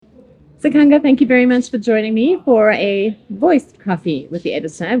Sakanga, thank you very much for joining me for a voiced coffee with the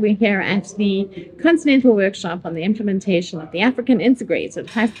editor. We're here at the Continental Workshop on the implementation of the African Integrated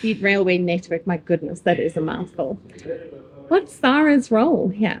High-Speed Railway Network. My goodness, that is a mouthful. What's SARA's role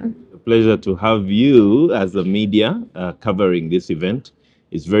here? A pleasure to have you as the media covering this event.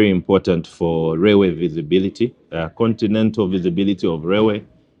 It's very important for railway visibility, continental visibility of railway,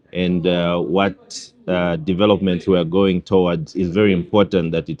 and what developments we are going towards is very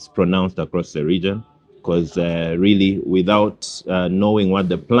important that it's pronounced across the region, because really without knowing what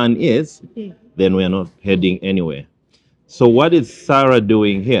the plan is, then we are not heading anywhere. So what is SARA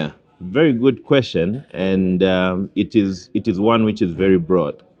doing here? Very good question, and it is one which is very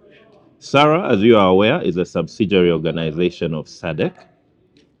broad. SARA, as you are aware, is a subsidiary organization of SADC.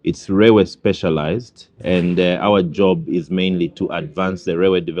 It's railway specialized, and our job is mainly to advance the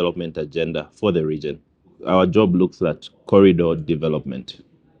railway development agenda for the region. Our job looks at corridor development.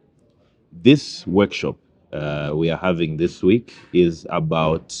 This workshop we are having this week is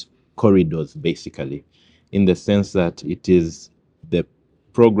about corridors, basically, in the sense that it is the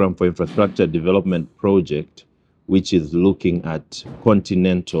Program for Infrastructure Development project, which is looking at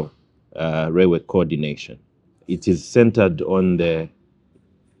continental railway coordination. It is centered on the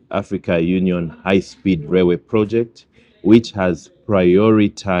Africa Union High-Speed Railway Project, which has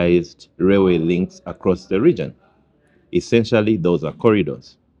prioritized railway links across the region. Essentially, those are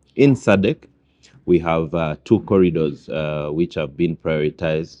corridors. In SADC, we have two corridors which have been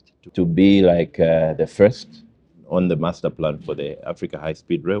prioritized to be like the first on the master plan for the Africa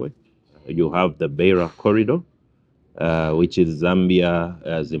High-Speed Railway. You have the Beira Corridor, which is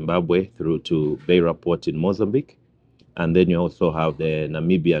Zambia, Zimbabwe, through to Beira Port in Mozambique. And then you also have the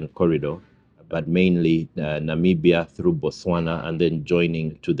Namibian Corridor, but mainly Namibia through Botswana, and then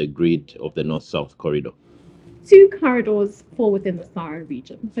joining to the grid of the North-South Corridor. Two corridors fall within the SARA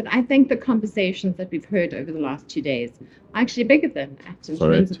region, but I think the conversations that we've heard over the last 2 days are actually bigger than that in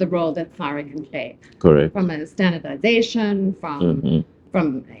terms of the role that SARA can play. Correct. From a standardization,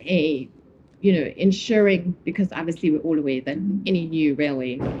 from a ensuring, because obviously we're all aware that any new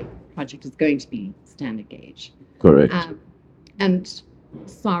railway project is going to be standard gauge. Correct. And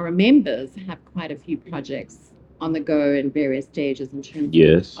SARA members have quite a few projects on the go in various stages in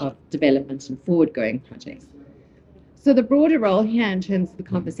terms of development and forward-going projects. So the broader role here in terms of the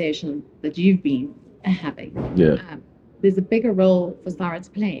conversation that you've been having, there's a bigger role for SARA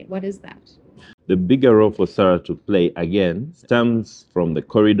to play. What is that? The bigger role for SARA to play, again, stems from the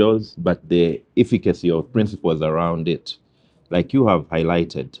corridors, but the efficacy of principles around it. Like you have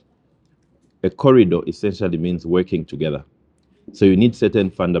highlighted, a corridor essentially means working together. So you need certain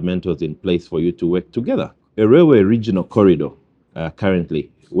fundamentals in place for you to work together. A railway regional corridor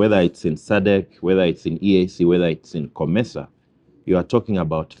currently, whether it's in SADC, whether it's in EAC, whether it's in COMESA, you are talking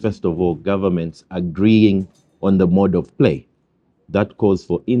about, first of all, governments agreeing on the mode of play. That calls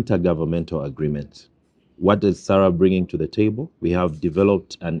for intergovernmental agreements. What is SARA bringing to the table? We have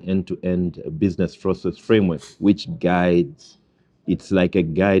developed an end-to-end business process framework, which guides, it's like a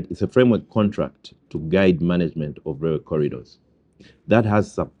guide, it's a framework contract to guide management of railway corridors. That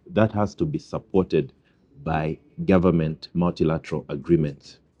has to be supported by government multilateral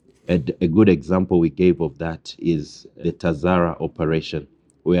agreements. And a good example we gave of that is the TAZARA operation,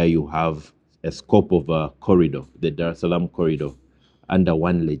 where you have a scope of a corridor, the Dar es Salaam corridor, under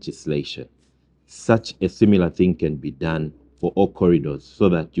one legislation. Such a similar thing can be done for all corridors so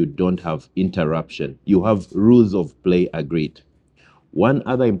that you don't have interruption. You have rules of play agreed. One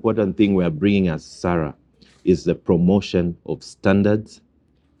other important thing we are bringing as SARA is the promotion of standards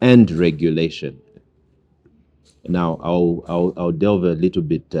and regulation. Now, I'll delve a little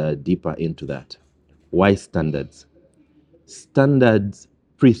bit deeper into that. Why standards? Standards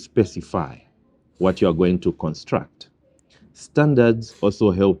pre-specify what you are going to construct. Standards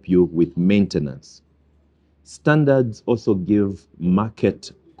also help you with maintenance. Standards also give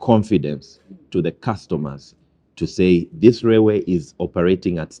market confidence to the customers to say this railway is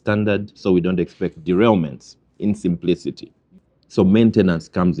operating at standard, so we don't expect derailments, in simplicity. So maintenance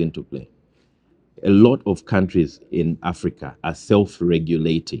comes into play. A lot of countries in Africa are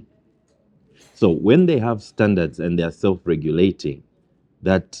self-regulating. So when they have standards and they are self-regulating,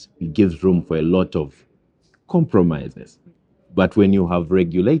 that gives room for a lot of compromises. But when you have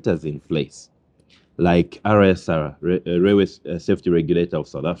regulators in place, like RSR, Railway Safety Regulator of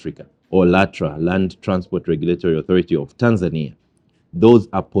South Africa, or LATRA, Land Transport Regulatory Authority of Tanzania, those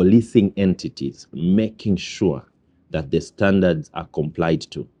are policing entities, making sure that the standards are complied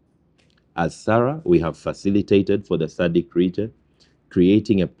to. As SARA, we have facilitated for the SADC region,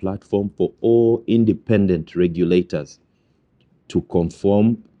 creating a platform for all independent regulators to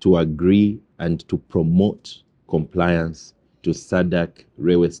conform, to agree, and to promote compliance to SADC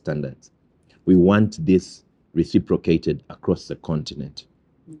railway standards. We want this reciprocated across the continent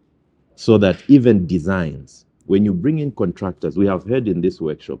so that even designs, when you bring in contractors, we have heard in this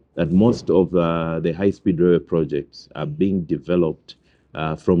workshop that most of the high-speed railway projects are being developed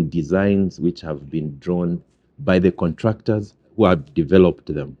from designs which have been drawn by the contractors who have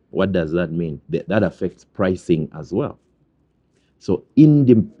developed them. What does that mean? That affects pricing as well. So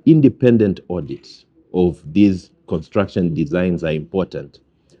independent audits of these construction designs are important.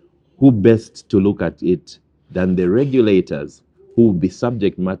 Who best to look at it than the regulators who will be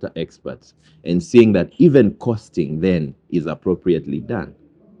subject matter experts and seeing that even costing then is appropriately done.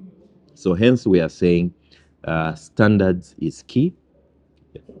 So hence we are saying standards is key,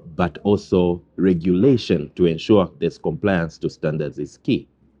 but also regulation to ensure there's compliance to standards is key.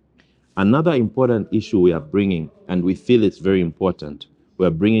 Another important issue we are bringing, and we feel it's very important, we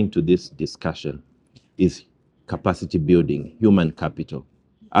are bringing to this discussion is capacity building, human capital.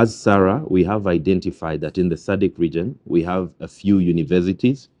 As SARA, we have identified that in the SADC region, we have a few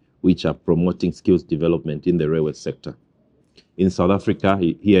universities which are promoting skills development in the railway sector. In South Africa,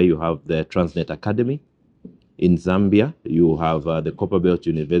 here you have the Transnet Academy. In Zambia, you have the Copperbelt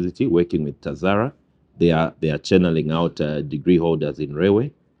University working with SARA. They are channeling out degree holders in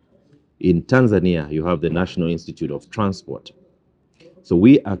railway. In Tanzania, you have the National Institute of Transport. So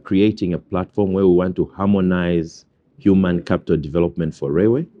we are creating a platform where we want to harmonize human capital development for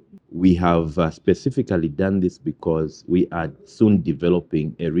railway. We have specifically done this because we are soon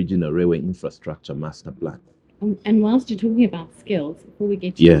developing a regional railway infrastructure master plan. And whilst you're talking about skills, before we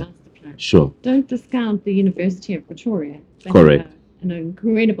get to the master plan, sure, don't discount the University of Pretoria. They correct. Have an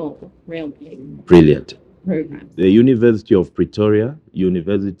incredible railway brilliant program. The University of Pretoria,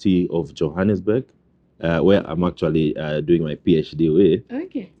 University of Johannesburg, where I'm actually doing my PhD with.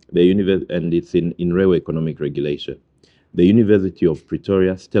 Okay. And it's in railway economic regulation. The University of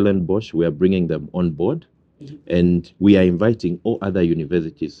Pretoria, Stellenbosch, we are bringing them on board. And we are inviting all other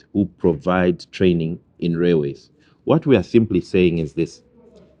universities who provide training in railways. What we are simply saying is this: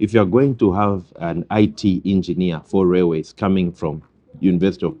 if you're going to have an IT engineer for railways coming from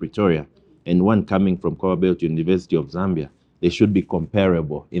University of Pretoria and one coming from Copperbelt University of Zambia, they should be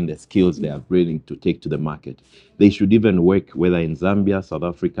comparable in the skills they are willing to take to the market. They should even work whether in Zambia, South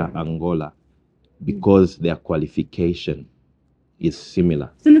Africa, Angola, because their qualification is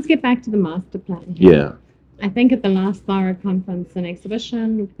similar. So let's get back to the master plan here. Yeah. I think at the last SARA conference and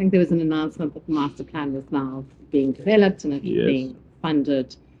exhibition, I think there was an announcement that the master plan was now being developed and it was being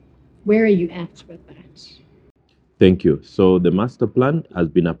funded. Where are you at with that? Thank you. So the master plan has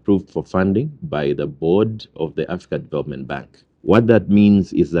been approved for funding by the board of the Africa Development Bank. What that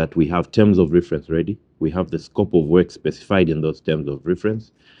means is that we have terms of reference ready. We have the scope of work specified in those terms of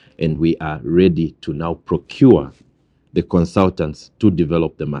reference, and we are ready to now procure the consultants to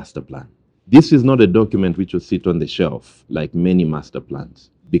develop the master plan. This is not a document which will sit on the shelf like many master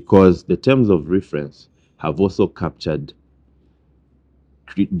plans, because the terms of reference have also captured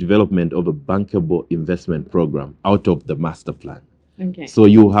development of a bankable investment program out of the master plan. Okay. So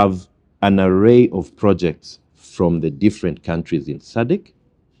you have an array of projects from the different countries in SADC,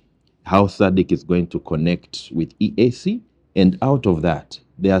 how SADC is going to connect with EAC, and out of that,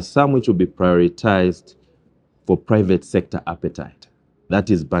 there are some which will be prioritized for private sector appetite. That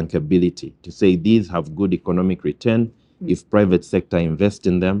is bankability, to say these have good economic return. If private sector invest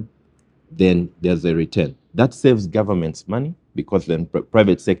in them, then there's a return. That saves governments money because then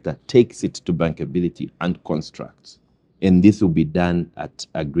private sector takes it to bankability and constructs. And this will be done at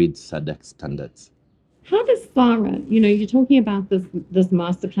agreed SADC standards. How does SARA, you're talking about this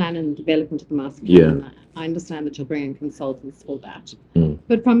master plan and development of the master plan. Yeah. I understand that you're bringing consultants for that.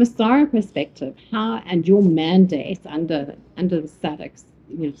 But from a SARA perspective, how, and your mandate under the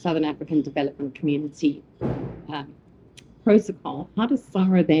SADC, Southern African Development Community protocol, how does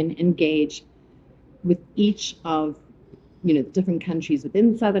SARA then engage with each of the different countries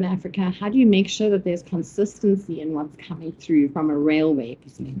within Southern Africa? How do you make sure that there's consistency in what's coming through from a railway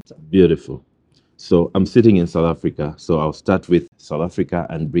perspective? Beautiful. So I'm sitting in South Africa, so I'll start with South Africa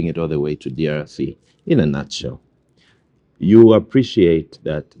and bring it all the way to DRC in a nutshell. You appreciate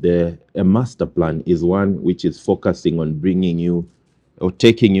that a master plan is one which is focusing on bringing you or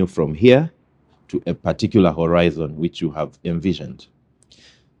taking you from here to a particular horizon which you have envisioned.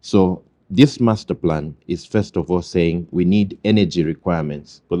 So this master plan is first of all saying we need energy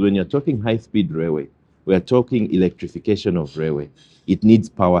requirements, because when you're talking high-speed railway, we are talking electrification of railway. It needs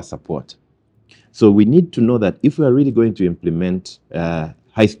power support. So we need to know that if we are really going to implement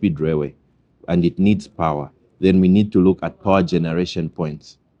high-speed railway and it needs power, then we need to look at power generation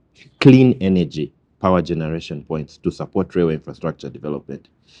points, clean energy power generation points to support railway infrastructure development.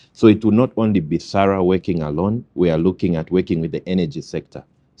 So it will not only be SARA working alone, we are looking at working with the energy sector,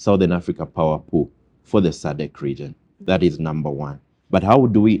 Southern Africa Power Pool for the SADC region. That is number one. But how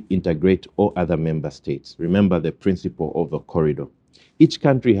do we integrate all other member states? Remember the principle of the corridor. Each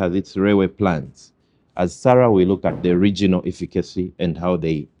country has its railway plans. As SARA, we look at the regional efficacy and how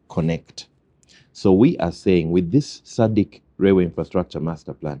they connect. So we are saying with this SADC Railway Infrastructure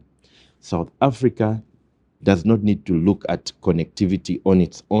Master Plan, South Africa does not need to look at connectivity on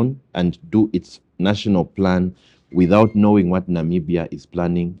its own and do its national plan without knowing what Namibia is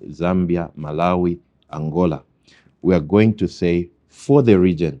planning, Zambia, Malawi, Angola. We are going to say, for the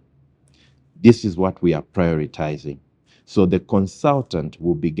region, this is what we are prioritizing. So the consultant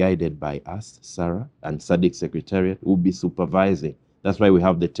will be guided by us, SARA, and SADC Secretariat will be supervising. That's why we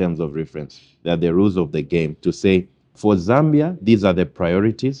have the terms of reference. They are the rules of the game to say, for Zambia, these are the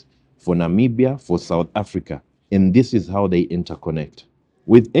priorities, for Namibia, for South Africa, and this is how they interconnect.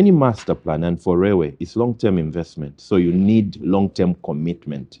 With any master plan, and for railway, it's long-term investment, so you need long-term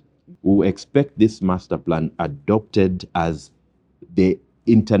commitment. We expect this master plan adopted as the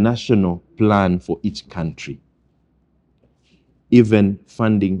international plan for each country. Even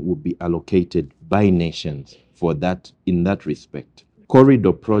funding will be allocated by nations for that, in that respect.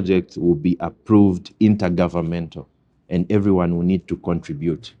 Corridor projects will be approved intergovernmental, and everyone will need to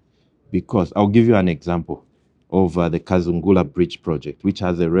contribute. Because I'll give you an example of the Kazungula Bridge project, which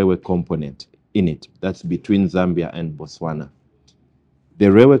has a railway component in it. That's between Zambia and Botswana.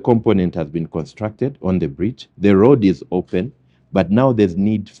 The railway component has been constructed on the bridge. The road is open, but now there's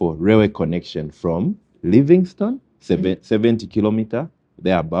need for railway connection from Livingstone, 70 kilometer,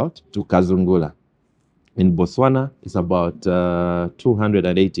 thereabout, to Kazungula. In Botswana, it's about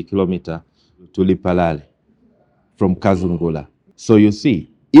 280 kilometer to Lipalale from Kazungula. So you see,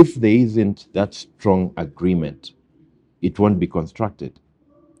 if there isn't that strong agreement, it won't be constructed.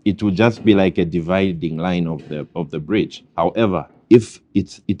 It will just be like a dividing line of the bridge. However, if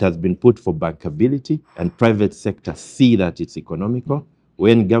it has been put for bankability and private sector see that it's economical,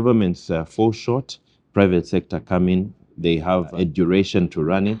 when governments fall short, private sector come in, they have a duration to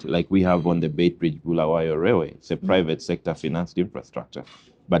run it, like we have on the Beit Bridge Bulawayo Railway. It's a private sector financed infrastructure,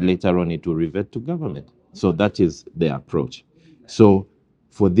 but later on it will revert to government. So that is the approach. So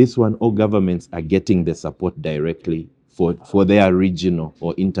for this one, all governments are getting the support directly for their regional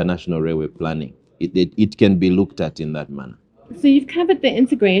or international railway planning. It can be looked at in that manner. So you've covered the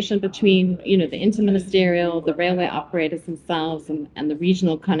integration between, the interministerial, the railway operators themselves, and the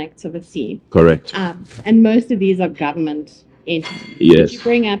regional connectivity. Correct. And most of these are government entities. Yes. You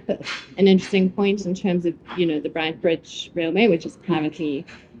bring up an interesting point in terms of, the Bright Bridge Railway, which is privately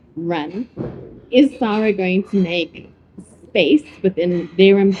run. Is SARA going to make space within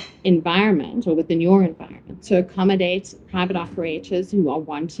their environment or within your environment to accommodate private operators who are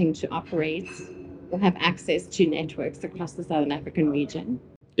wanting to operate or have access to networks across the Southern African region?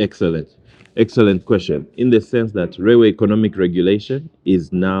 Excellent question. In the sense that railway economic regulation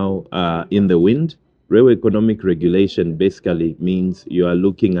is now in the wind. Railway economic regulation basically means you are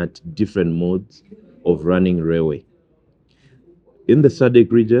looking at different modes of running railway. In the SADC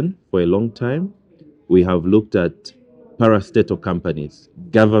region, for a long time, we have looked at parastatal companies,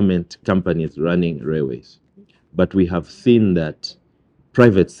 government companies running railways. But we have seen that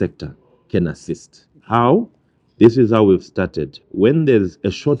private sector can assist. How? This is how we've started. When there's a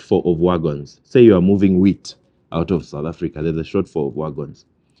shortfall of wagons, say you are moving wheat out of South Africa, there's a shortfall of wagons.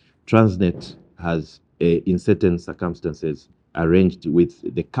 Transnet has, in certain circumstances, arranged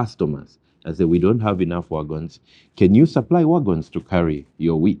with the customers and say, we don't have enough wagons. Can you supply wagons to carry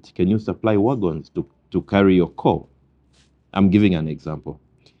your wheat? Can you supply wagons to carry your coal? I'm giving an example.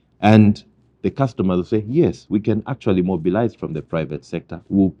 And the customers will say, yes, we can actually mobilize from the private sector.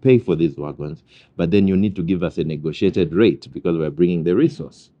 We'll pay for these wagons, but then you need to give us a negotiated rate because we're bringing the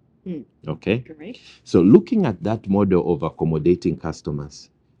resource. Okay? Correct. So looking at that model of accommodating customers,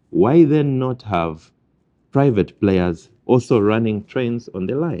 why then not have private players also running trains on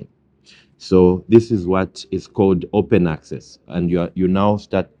the line? So this is what is called open access. And you now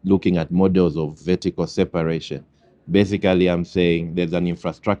start looking at models of vertical separation. Basically, I'm saying there's an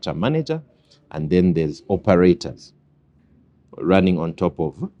infrastructure manager, and then there's operators running on top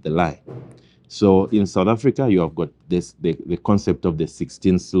of the line. So in South Africa, you have got the concept of the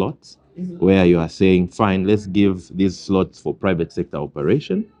 16 slots, where you are saying, fine, let's give these slots for private sector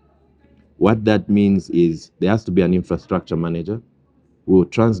operation. What that means is there has to be an infrastructure manager. Will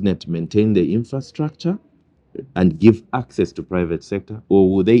Transnet maintain the infrastructure? and give access to private sector,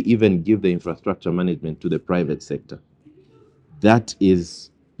 or will they even give the infrastructure management to the private sector? That is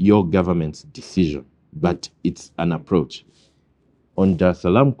your government's decision, but it's an approach. On Dar es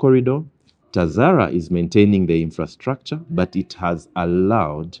Salaam corridor, SARA is maintaining the infrastructure, but it has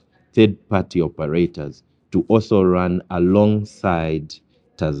allowed third-party operators to also run alongside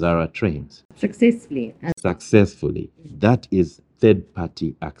SARA trains. Successfully. Successfully. That is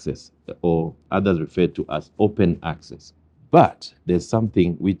third-party access, or others refer to as open access. But there's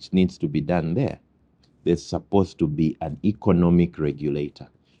something which needs to be done there. There's supposed to be an economic regulator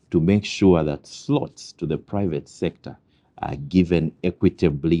to make sure that slots to the private sector are given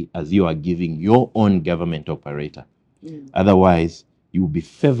equitably as you are giving your own government operator. Otherwise, you'll be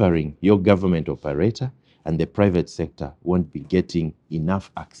favoring your government operator and the private sector won't be getting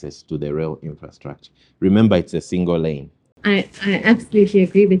enough access to the rail infrastructure. Remember, it's a single lane. I absolutely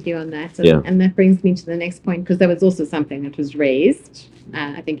agree with you on that. And that brings me to the next point, because there was also something that was raised.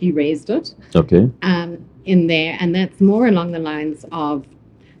 I think you raised it. Okay. In there, and that's more along the lines of,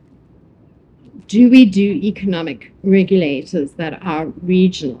 do we do economic regulators that are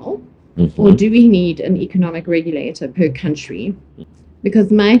regional, or do we need an economic regulator per country?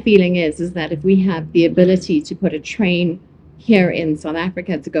 Because my feeling is that if we have the ability to put a train here in South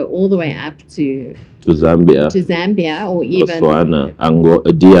Africa to go all the way up to Zambia, or even Botswana, Angola,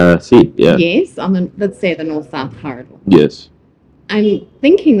 DRC, yes, on the, let's say, the North-South corridor. Yes. I'm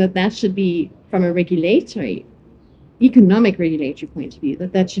thinking that should be, from a economic regulatory point of view,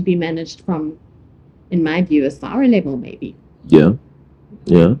 that should be managed from, in my view, a SARA level, maybe. Yeah.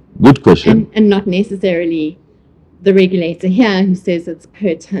 Good question. And not necessarily the regulator here who says it's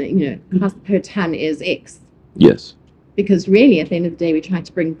per ton, cost per ton is X. Yes. Because really, at the end of the day, we try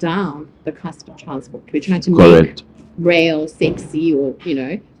to bring down the cost of transport. We try to make rail sexy, or,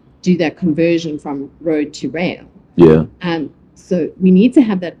 do that conversion from road to rail. Yeah. So we need to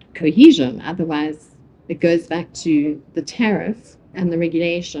have that cohesion. Otherwise, it goes back to the tariff and the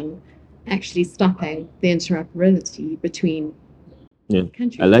regulation actually stopping the interoperability between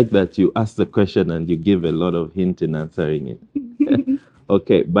countries. I like that you ask the question and you give a lot of hint in answering it.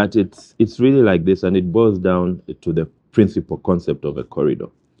 Okay, but it's really like this, and it boils down to the principal concept of a corridor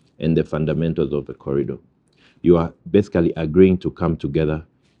and the fundamentals of a corridor. You are basically agreeing to come together,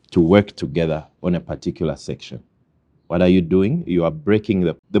 to work together on a particular section. What are you doing? You are breaking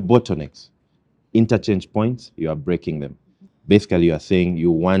the bottlenecks. Interchange points, you are breaking them. Basically, you are saying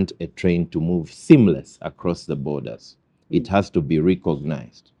you want a train to move seamless across the borders. It has to be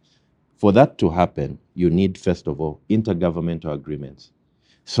recognized. For that to happen, you need, first of all, intergovernmental agreements,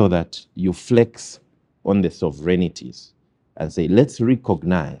 so that you flex on the sovereignties and say, let's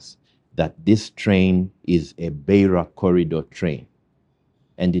recognize that this train is a Beira Corridor train,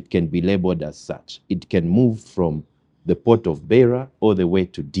 and it can be labeled as such. It can move from the port of Beira all the way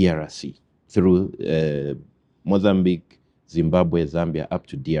to DRC, through Mozambique, Zimbabwe, Zambia, up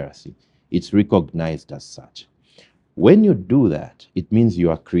to DRC. It's recognized as such. When you do that, it means you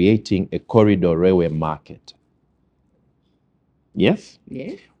are creating a corridor railway market. Yes?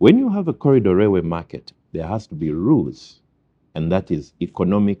 Yeah. When you have a corridor railway market, there has to be rules, and that is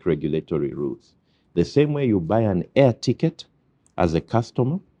economic regulatory rules. The same way you buy an air ticket as a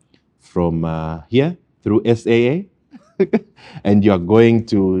customer from here through SAA, and you are going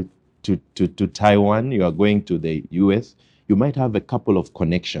to Taiwan, you are going to the US, you might have a couple of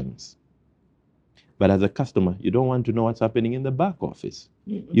connections. But as a customer, you don't want to know what's happening in the back office.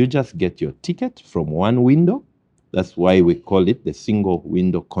 You just get your ticket from one window. That's why we call it the single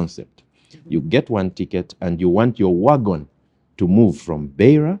window concept. You get one ticket and you want your wagon to move from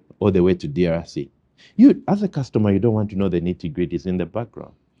Beira all the way to DRC. You, as a customer, you don't want to know the nitty-gritties in the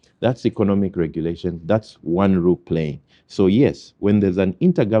background. That's economic regulation. That's one rule playing. So yes, when there's an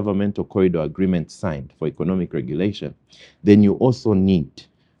intergovernmental corridor agreement signed for economic regulation, then you also need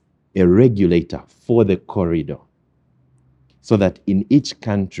a regulator for the corridor, so that in each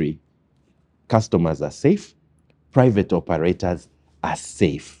country, customers are safe, private operators are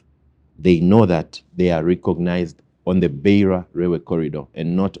safe. They know that they are recognized on the Beira Railway Corridor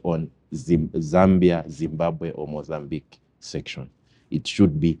and not on Zambia, Zimbabwe, or Mozambique section. It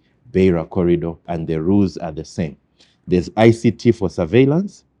should be Beira Corridor, and the rules are the same. There's ICT for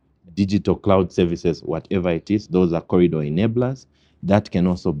surveillance, digital cloud services, whatever it is, those are corridor enablers. That can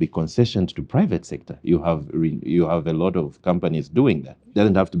also be concessioned to private sector. You have a lot of companies doing that. It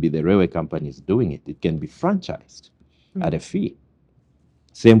doesn't have to be the railway companies doing it. It can be franchised at a fee.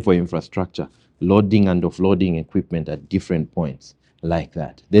 Same for infrastructure, loading and offloading equipment at different points, like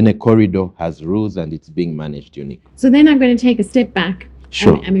that. Then a corridor has rules and it's being managed unique. So then I'm going to take a step back.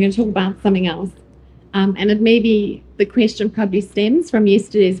 Sure. And we're going to talk about something else. And it may be, the question probably stems from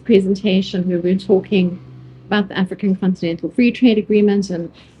yesterday's presentation where we were talking about the African Continental Free Trade Agreement,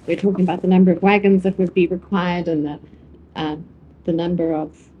 and we're talking about the number of wagons that would be required and the number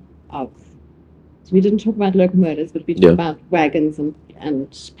of so we didn't talk about locomotives, but we talked about wagons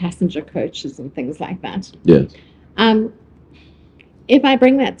and passenger coaches and things like that. Yes. If I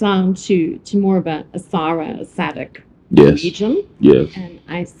bring that down to more of a SARA, a SADC region, and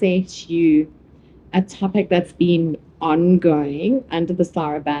I say to you, a topic that's been ongoing under the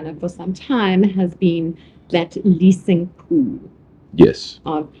SARA banner for some time has been that leasing pool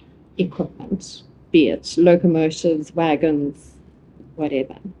of equipment, be it locomotives, wagons,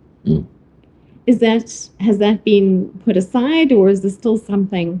 whatever. Has that been put aside, or is this still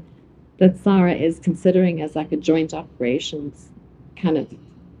something that SARA is considering as like a joint operations kind of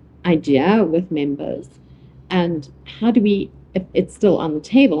idea with members? And how do we, if it's still on the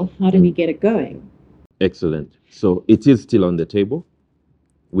table, how do we get it going? Excellent. So it is still on the table.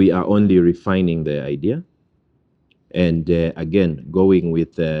 We are only refining the idea. And again, going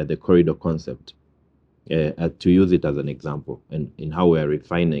with the corridor concept, to use it as an example and in how we are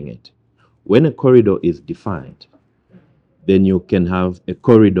refining it. When a corridor is defined, then you can have a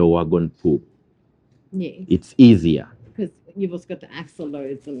corridor wagon pool. Yeah. It's easier. Because you've also got the axle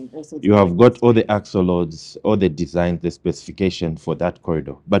loads and all sorts you have got all the axle loads, all the design, the specification for that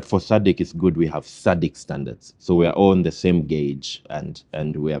corridor. But for SADC, it's good we have SADC standards. So we are all on the same gauge and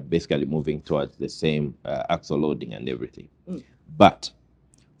we are basically moving towards the same axle loading and everything. But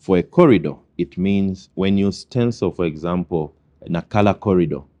for a corridor, it means when you stencil, for example, Nakala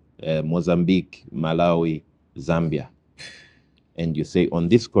Corridor, Mozambique, Malawi, Zambia, and you say on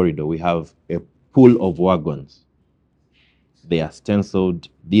this corridor we have a pool of wagons. They are stenciled.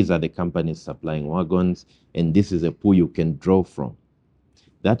 These are the companies supplying wagons, and this is a pool you can draw from.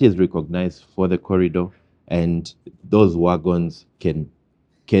 That is recognized for the corridor, and those wagons can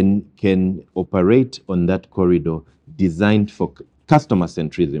operate on that corridor designed for customer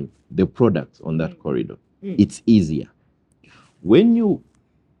centrism, the products on that corridor. It's easier. When you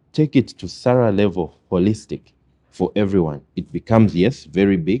take it to SARA level, holistic, for everyone, it becomes, yes,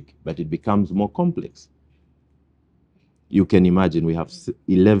 very big, but it becomes more complex. You can imagine we have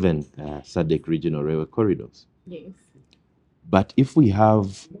 11 SADC regional railway corridors. Yes. But if we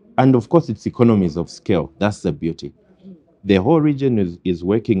have, and of course it's economies of scale, that's the beauty. The whole region is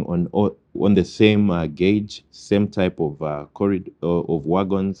working on the same gauge, same type of corridor of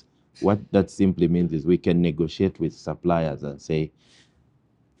wagons. What that simply means is we can negotiate with suppliers and say,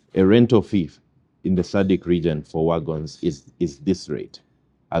 a rental fee in the SADC region for wagons is this rate,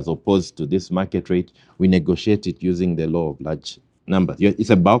 as opposed to this market rate. We negotiate it using the law of large numbers. It's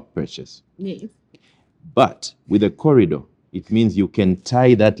a bulk purchase. Yes. But with a corridor, it means you can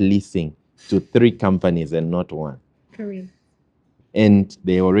tie that leasing to 3 companies and not one. Correct. And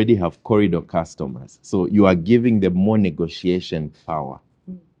they already have corridor customers. So you are giving them more negotiation power.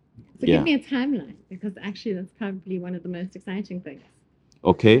 So give me a timeline, because actually that's probably one of the most exciting things.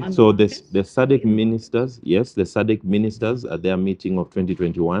 Okay, so the SADC ministers, the SADC ministers at their meeting of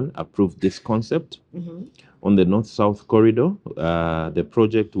 2021 approved this concept. On the North-South Corridor, the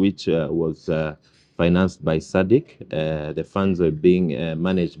project which was financed by SADC, the funds are being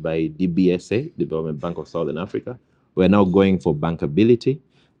managed by DBSA, Development Bank of Southern Africa. We're now going for bankability.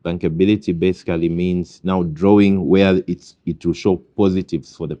 Bankability basically means now drawing where it will show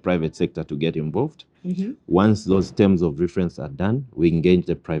positives for the private sector to get involved. Once those terms of reference are done, we engage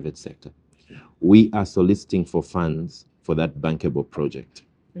the private sector. We are soliciting for funds for that bankable project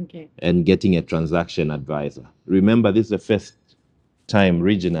and getting a transaction advisor. Remember, this is the first time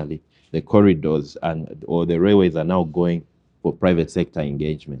regionally the corridors or the railways are now going for private sector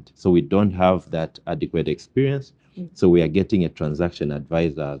engagement. So we don't have that adequate experience. So we are getting a transaction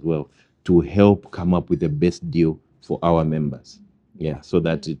advisor as well to help come up with the best deal for our members. So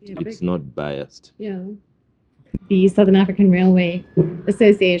that it's not biased. The Southern African Railway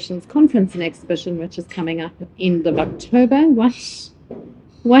Association's conference and exhibition, which is coming up end of October. What's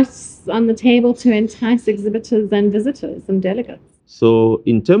on the table to entice exhibitors and visitors and delegates? So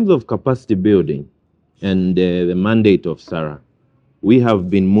in terms of capacity building and the mandate of SARA, we have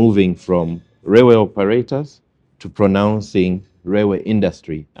been moving from railway operators to pronouncing railway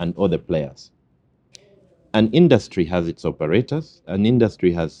industry and other players. An industry has its operators, an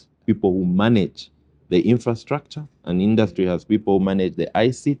industry has people who manage the infrastructure, an industry has people who manage the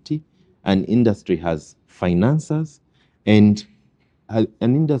ICT, an industry has financiers, and an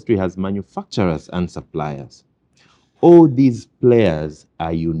industry has manufacturers and suppliers. All these players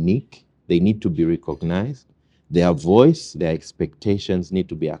are unique. They need to be recognized. Their voice, their expectations need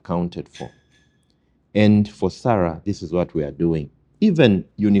to be accounted for. And for SARA, this is what we are doing. Even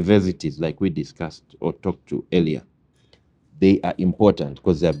universities, like we discussed or talked to earlier, they are important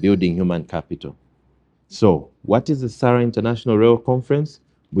because they are building human capital. So what is the SARA International Rail Conference?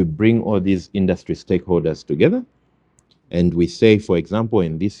 We bring all these industry stakeholders together, and we say, for example,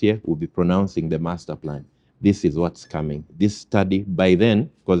 in this year, we'll be pronouncing the master plan. This is what's coming. This study, by then,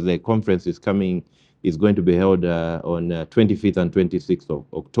 because the conference is coming, is going to be held on 25th and 26th of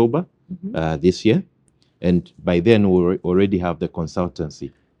October this year. And by then, we'll already have the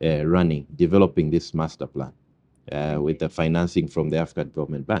consultancy running, developing this master plan with the financing from the African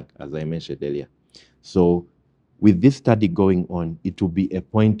Development Bank, as I mentioned earlier. So with this study going on, it will be a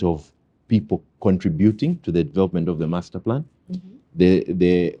point of people contributing to the development of the master plan.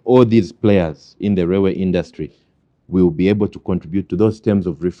 All these players in the railway industry will be able to contribute to those terms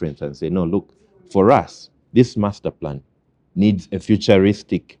of reference and say, no, look, for us, this master plan needs a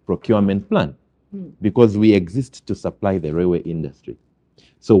futuristic procurement plan because we exist to supply the railway industry.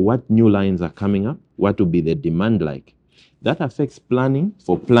 So what new lines are coming up? What will be the demand like? That affects planning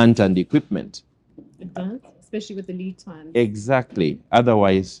for plant and equipment. It does, especially with the lead time. Exactly.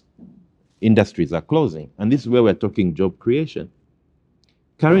 Otherwise, industries are closing. And this is where we're talking job creation.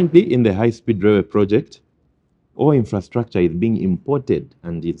 Currently, in the high-speed railway project, all infrastructure is being imported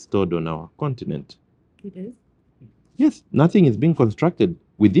and installed on our continent. It is? Yes, nothing is being constructed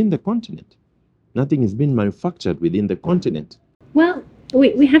within the continent. Nothing is being manufactured within the continent. Well,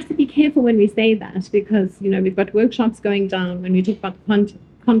 we have to be careful when we say that because, you know, we've got workshops going down when we talk about the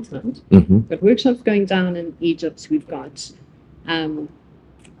continent. We've got workshops going down in Egypt. We've got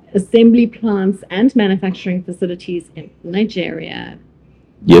assembly plants and manufacturing facilities in Nigeria.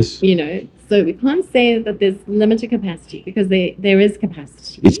 Yes. You know, so we can't say that there's limited capacity because there is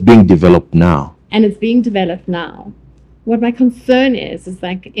capacity. It's being developed now. And it's being developed now. What my concern is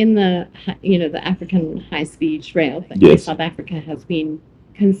like in the, you know, the African high-speed rail thing, where South Africa has been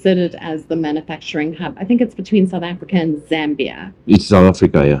considered as the manufacturing hub. I think it's between South Africa and Zambia. It's South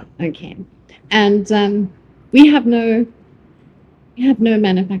Africa, yeah. Okay. And we have no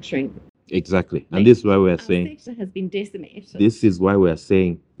manufacturing. Exactly. And this is why we're saying our sector has been decimated. This is why we're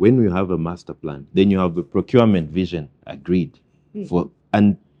saying when you have a master plan, then you have a procurement vision agreed for,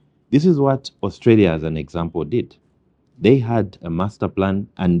 and this is what Australia, as an example, did. They had a master plan,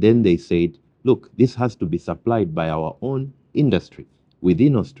 and then they said, look, this has to be supplied by our own industry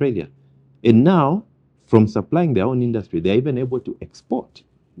within Australia. And now, from supplying their own industry, they're even able to export.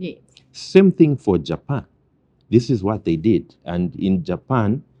 Yes. Same thing for Japan. This is what they did. And in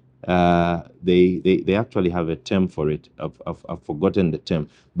Japan, they actually have a term for it. I've forgotten the term,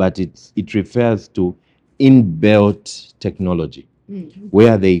 but it refers to inbuilt technology,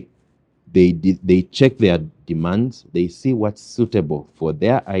 where they check their demands, they see what's suitable for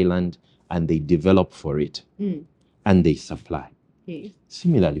their island, and they develop for it, and they supply. Yes.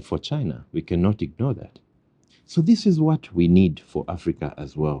 Similarly, for China, we cannot ignore that. So this is what we need for Africa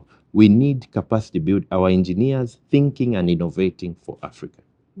as well. We need capacity build, our engineers thinking and innovating for Africa.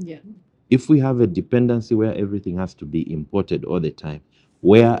 Yeah. If we have a dependency where everything has to be imported all the time,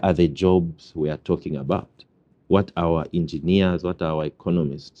 where are the jobs we are talking about? What are our engineers, what are our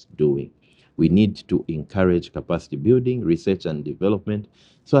economists doing? We need to encourage capacity building, research and development,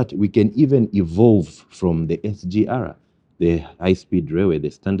 so that we can even evolve from the SGR, the high-speed railway, the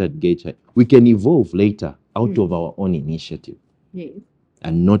standard gauge. We can evolve later out of our own initiative. Yes.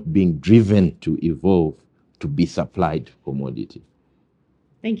 And not being driven to evolve to be supplied commodity.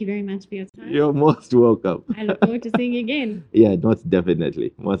 Thank you very much for your time. You're most welcome. I look forward to seeing you again. Yeah, most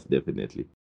definitely. Most definitely.